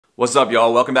What's up,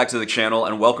 y'all? Welcome back to the channel,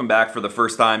 and welcome back for the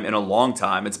first time in a long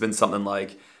time. It's been something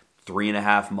like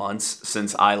 3.5 months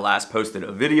since I last posted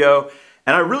a video,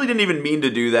 and I really didn't even mean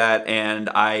to do that, and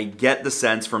I get the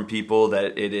sense from people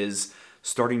that it is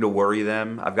starting to worry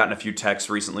them. I've gotten a few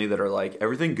texts recently that are like,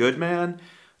 everything good, man?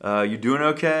 You doing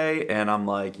okay? And I'm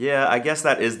like, yeah, I guess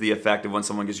that is the effect of when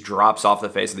someone just drops off the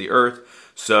face of the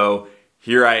earth. So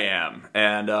here I am,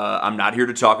 and I'm not here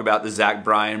to talk about the Zach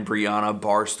Bryan, Brianna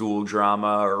Barstool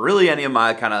drama, or really any of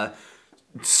my kind of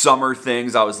summer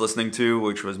things I was listening to,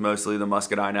 which was mostly the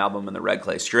Muscadine album and the Red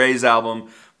Clay Strays album.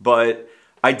 But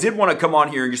I did want to come on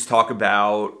here and just talk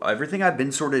about everything I've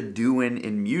been sort of doing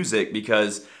in music,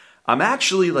 because I'm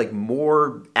actually like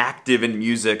more active in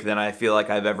music than I feel like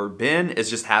I've ever been.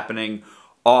 It's just happening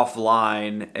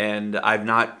offline, and I've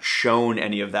not shown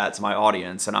any of that to my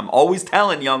audience. And I'm always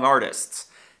telling young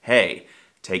artists, hey,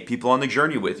 take people on the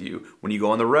journey with you. When you go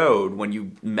on the road, when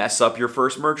you mess up your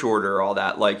first merch order, all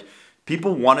that, like,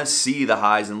 people want to see the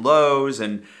highs and lows,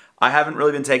 and I haven't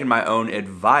really been taking my own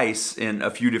advice in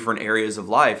a few different areas of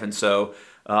life. And so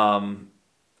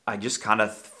I just kind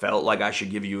of felt like I should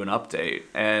give you an update.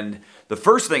 And the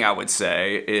first thing I would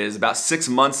say is about 6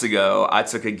 months ago, I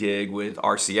took a gig with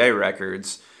RCA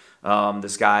Records.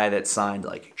 This guy that signed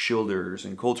like Childers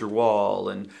and Coulter Wall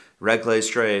and Red Clay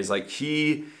Strays, like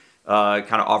he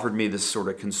kind of offered me this sort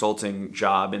of consulting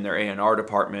job in their A&R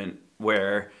department,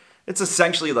 where it's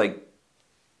essentially like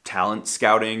talent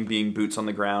scouting, being boots on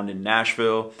the ground in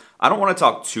Nashville. I don't want to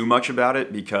talk too much about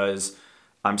it because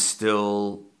I'm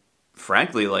still,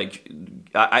 frankly, like,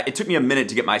 it took me a minute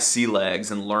to get my sea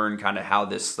legs and learn kind of how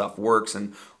this stuff works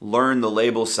and learn the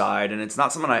label side. And it's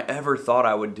not something I ever thought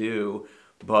I would do,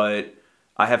 but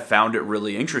I have found it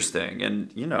really interesting.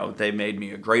 And, you know, they made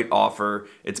me a great offer.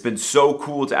 It's been so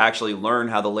cool to actually learn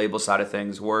how the label side of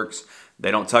things works.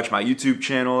 They don't touch my YouTube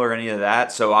channel or any of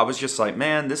that. So I was just like,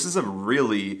 man, this is a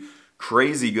really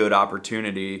crazy good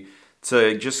opportunity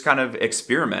to just kind of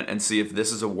experiment and see if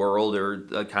this is a world or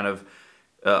a kind of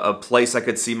a place I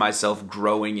could see myself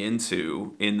growing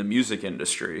into in the music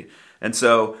industry. And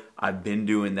so I've been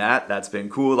doing that. That's been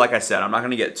cool. Like I said, I'm not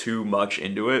going to get too much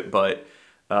into it, but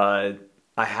I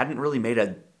hadn't really made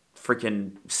a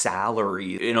freaking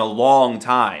salary in a long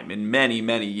time, in many,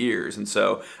 many years. And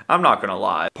so I'm not going to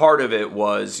lie. Part of it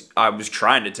was I was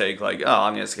trying to take like, oh,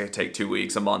 I'm just going to take 2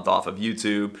 weeks, a month off of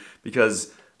YouTube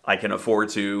because I can afford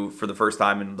to for the first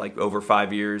time in like over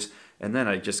 5 years. And then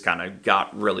I just kind of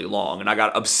got really long, and I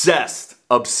got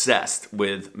obsessed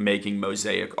with making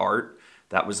mosaic art.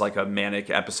 That was like a manic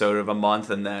episode of a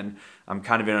month, and then I'm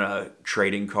kind of in a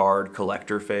trading card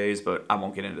collector phase, but I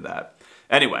won't get into that.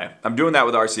 Anyway, I'm doing that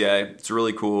with RCA. It's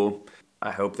really cool.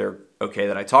 I hope they're okay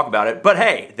that I talk about it, but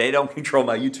hey, they don't control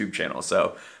my YouTube channel,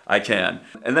 so I can.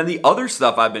 And then the other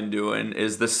stuff I've been doing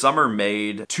is this summer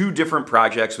made 2 different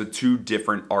projects with 2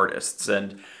 different artists,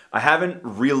 and I haven't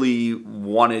really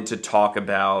wanted to talk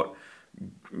about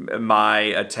my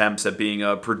attempts at being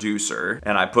a producer,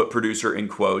 and I put producer in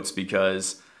quotes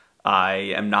because I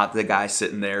am not the guy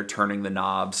sitting there turning the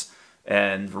knobs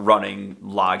and running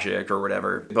Logic or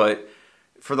whatever. But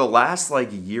for the last like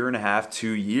 1.5 to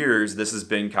 2 years, this has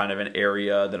been kind of an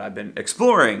area that I've been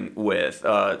exploring with,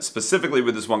 specifically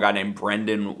with this one guy named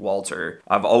Brendan Walter.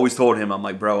 I've always told him, I'm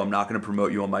like, bro, I'm not going to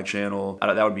promote you on my channel.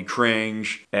 That would be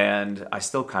cringe. And I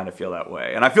still kind of feel that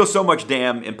way. And I feel so much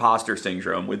damn imposter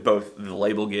syndrome with both the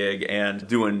label gig and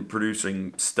doing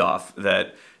producing stuff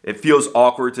that it feels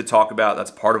awkward to talk about. That's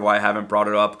part of why I haven't brought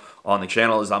it up on the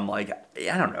channel, is I'm like,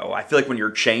 I don't know. I feel like when you're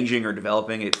changing or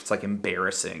developing, it's like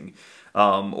embarrassing.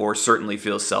 Or certainly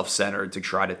feels self-centered to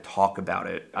try to talk about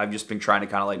it. I've just been trying to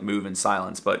kind of like move in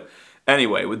silence. But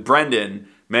anyway, with Brendan,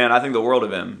 man, I think the world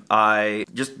of him. I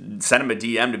just sent him a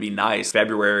DM to be nice,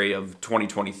 February of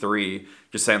 2023,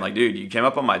 just saying like, dude, you came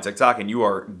up on my TikTok and you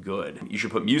are good. You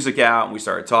should put music out. And we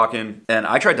started talking, and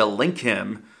I tried to link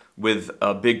him with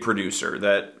a big producer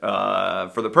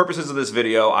that, for the purposes of this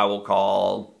video, I will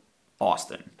call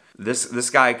Austin. This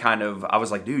guy kind of, I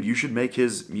was like, dude, you should make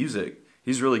his music.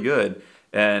 He's really good.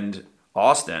 And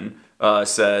Austin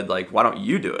said, like, why don't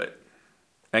you do it?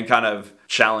 And kind of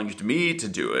challenged me to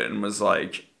do it, and was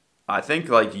like, I think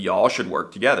like y'all should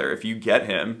work together. If you get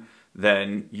him,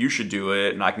 then you should do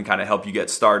it, and I can kind of help you get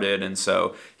started. And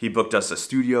so he booked us a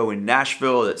studio in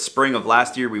Nashville. That spring of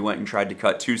last year, we went and tried to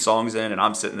cut 2 songs in, and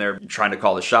I'm sitting there trying to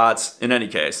call the shots. In any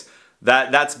case,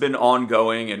 that's been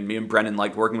ongoing, and me and Brendan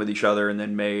liked working with each other, and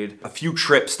then made a few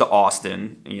trips to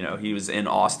Austin. You know, he was in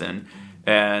Austin,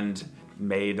 and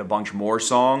made a bunch more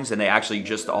songs, and they actually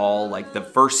just all, like the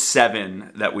first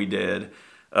 7 that we did,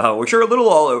 which are a little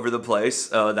all over the place.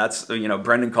 That's, you know,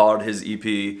 Brendan called his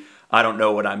EP I don't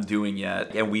know what I'm doing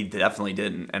yet. And we definitely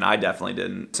didn't, and I definitely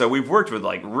didn't. So we've worked with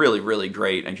like really, really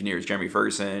great engineers, Jeremy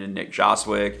Ferguson and Nick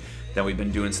Joswick. Then we've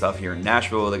been doing stuff here in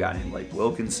Nashville with a guy named Blake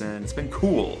Wilkinson. It's been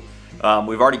cool.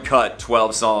 We've already cut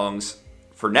 12 songs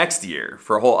for next year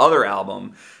for a whole other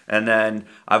album. And then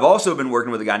I've also been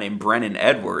working with a guy named Brennan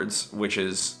Edwards, which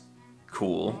is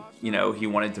cool. You know, he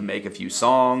wanted to make a few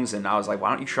songs, and I was like, why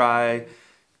don't you try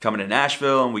coming to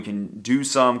Nashville and we can do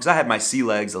some, because I had my sea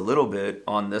legs a little bit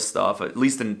on this stuff, at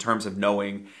least in terms of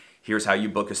knowing here's how you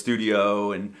book a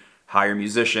studio and hire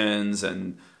musicians,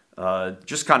 and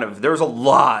just kind of, there's a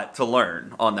lot to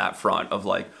learn on that front of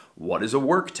like, what is a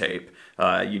work tape?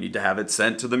 You need to have it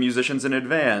sent to the musicians in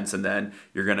advance, and then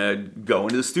you're gonna go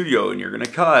into the studio and you're gonna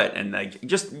cut, and like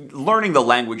just learning the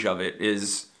language of it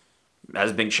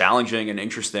has been challenging and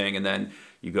interesting. And then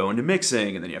you go into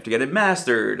mixing, and then you have to get it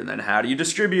mastered, and then how do you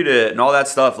distribute it and all that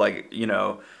stuff. Like, you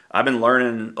know, I've been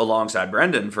learning alongside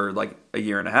Brendan for like a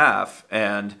year and a half,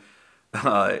 and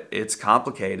it's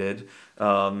complicated.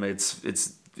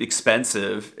 It's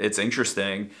expensive. It's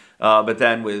interesting. But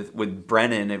then with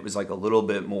Brennan, it was like a little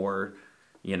bit more,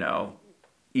 you know,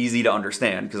 easy to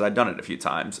understand because I'd done it a few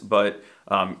times. But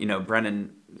you know,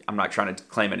 Brennan, I'm not trying to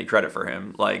claim any credit for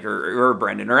him, like or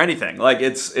Brendan or anything. Like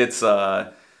they're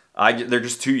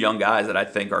just two young guys that I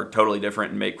think are totally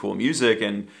different and make cool music,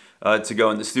 and to go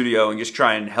in the studio and just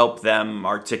try and help them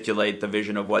articulate the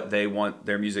vision of what they want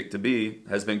their music to be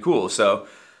has been cool. So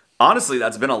honestly,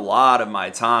 that's been a lot of my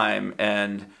time.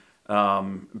 And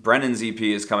Brennan's EP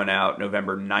is coming out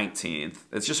November 19th.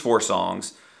 It's just 4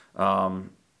 songs,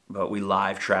 but we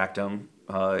live tracked them,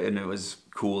 and it was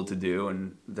cool to do,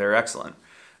 and they're excellent,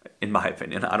 in my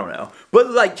opinion. I don't know.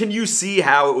 But like, can you see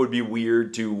how it would be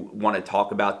weird to want to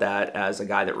talk about that as a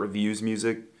guy that reviews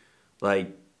music?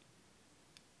 Like,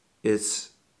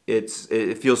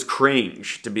 it feels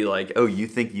cringe to be like, oh, you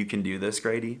think you can do this,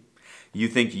 Grady? You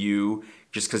think you,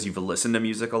 just because you've listened to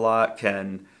music a lot,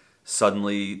 can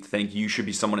suddenly think you should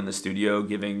be someone in the studio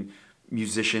giving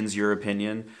musicians your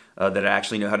opinion that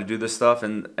actually know how to do this stuff?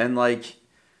 And like,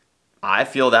 I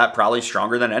feel that probably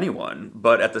stronger than anyone.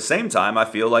 But at the same time, I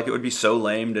feel like it would be so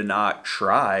lame to not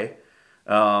try.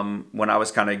 When I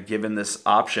was kind of given this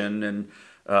option and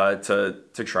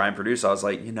to try and produce, I was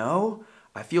like, you know,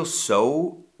 I feel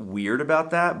so weird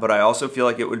about that, but I also feel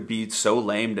like it would be so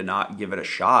lame to not give it a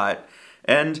shot.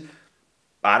 And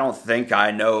I don't think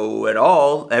I know at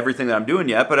all everything that I'm doing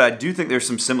yet, but I do think there's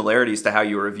some similarities to how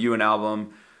you review an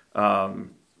album.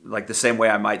 Like the same way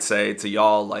I might say to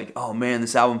y'all, like, oh man,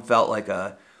 this album felt like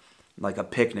a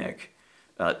picnic.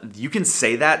 You can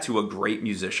say that to a great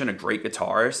musician, a great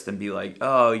guitarist, and be like,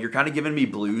 oh, you're kind of giving me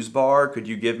Blues Bar. Could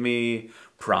you give me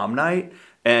Prom Night?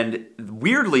 And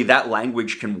weirdly, that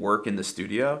language can work in the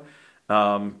studio.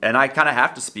 And I kind of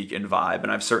have to speak in vibe,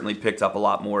 and I've certainly picked up a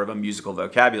lot more of a musical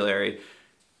vocabulary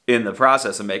in the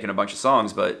process of making a bunch of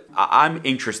songs, but I'm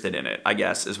interested in it, I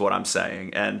guess, is what I'm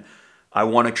saying. And I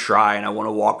want to try, and I want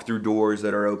to walk through doors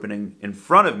that are opening in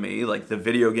front of me. Like, the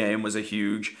video game was a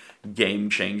huge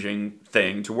game-changing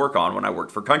thing to work on when I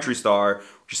worked for Country Star,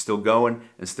 which is still going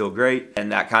and still great.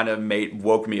 And that kind of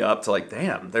woke me up to like,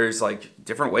 damn, there's like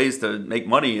different ways to make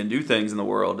money and do things in the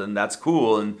world, and that's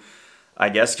cool. And I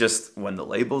guess just when the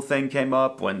label thing came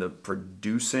up, when the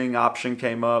producing option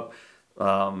came up,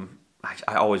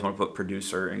 I always want to put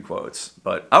producer in quotes,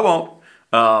 but I won't.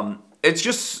 It's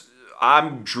just,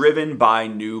 I'm driven by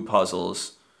new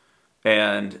puzzles,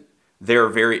 and they're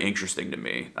very interesting to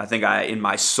me. I think in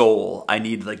my soul, I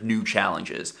need like new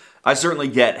challenges. I certainly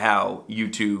get how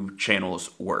YouTube channels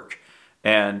work.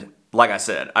 And like I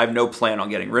said, I have no plan on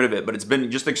getting rid of it, but it's been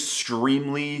just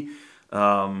extremely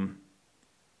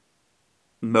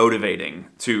motivating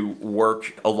to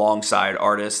work alongside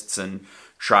artists and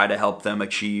try to help them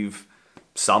achieve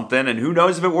something. And who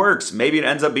knows if it works? Maybe it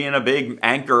ends up being a big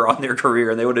anchor on their career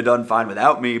and they would have done fine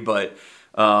without me, but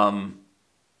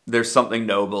there's something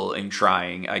noble in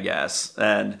trying, I guess.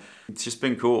 And it's just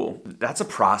been cool. That's a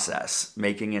process,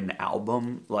 making an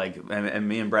album. Like, and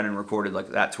me and Brendan recorded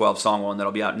like that 12-song one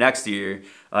that'll be out next year,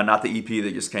 not the EP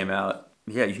that just came out.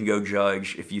 Yeah, you can go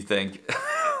judge if you think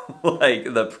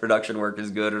like the production work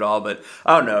is good at all, but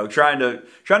I don't know. Trying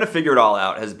to figure it all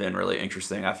out has been really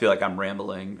interesting. I feel like I'm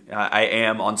rambling. I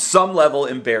am on some level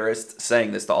embarrassed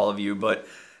saying this to all of you, but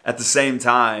at the same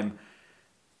time,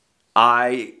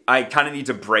 I kind of need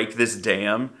to break this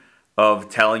dam of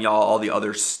telling y'all all the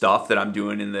other stuff that I'm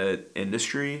doing in the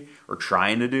industry or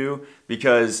trying to do,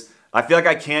 because I feel like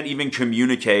I can't even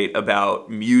communicate about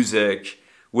music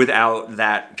without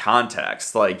that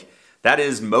context. Like, that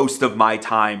is most of my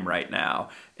time right now.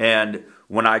 And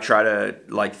when I try to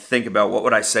like think about what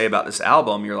would I say about this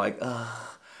album, you're like,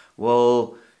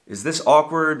 well, is this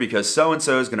awkward because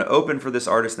so-and-so is going to open for this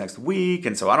artist next week,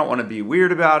 and so I don't want to be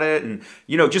weird about it. And,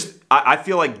 you know, just, I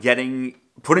feel like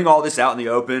putting all this out in the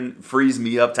open frees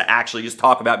me up to actually just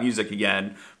talk about music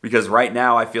again, because right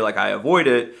now I feel like I avoid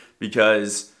it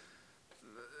because,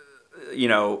 you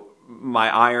know, my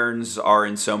irons are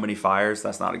in so many fires.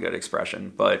 That's not a good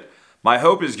expression, but my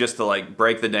hope is just to like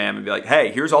break the dam and be like,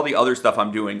 hey, here's all the other stuff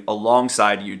I'm doing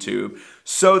alongside YouTube,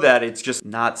 so that it's just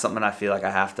not something I feel like I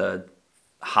have to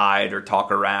hide or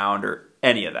talk around or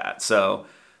any of that. So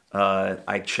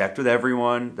I checked with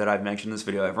everyone that I've mentioned in this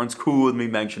video. Everyone's cool with me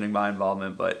mentioning my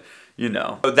involvement, but you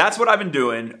know, so that's what I've been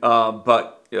doing.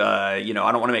 But you know,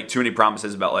 I don't want to make too many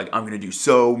promises about like, I'm going to do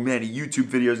so many YouTube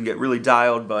videos and get really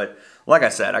dialed. But like I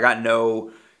said, I got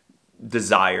no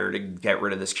desire to get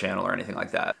rid of this channel or anything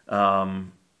like that.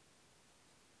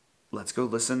 Let's go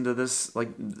listen to this like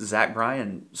Zach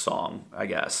Bryan song, I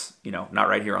guess. You know, not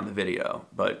right here on the video,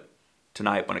 but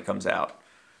tonight when it comes out.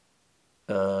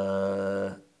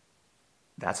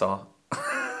 That's all.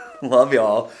 Love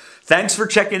y'all. Thanks for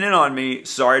checking in on me.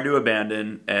 Sorry to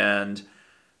abandon. And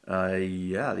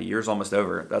yeah, the year's almost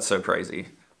over. That's so crazy.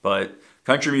 But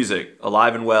country music,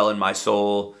 alive and well in my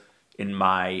soul, in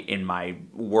my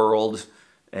world,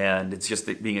 and it's just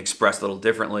being expressed a little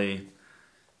differently.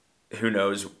 Who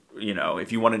knows? You know,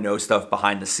 if you want to know stuff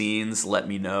behind the scenes, let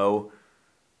me know.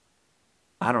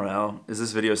 I don't know. Is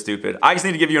this video stupid? I just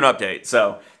need to give you an update.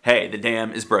 So, hey, the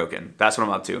dam is broken. That's what I'm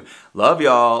up to. Love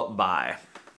y'all. Bye.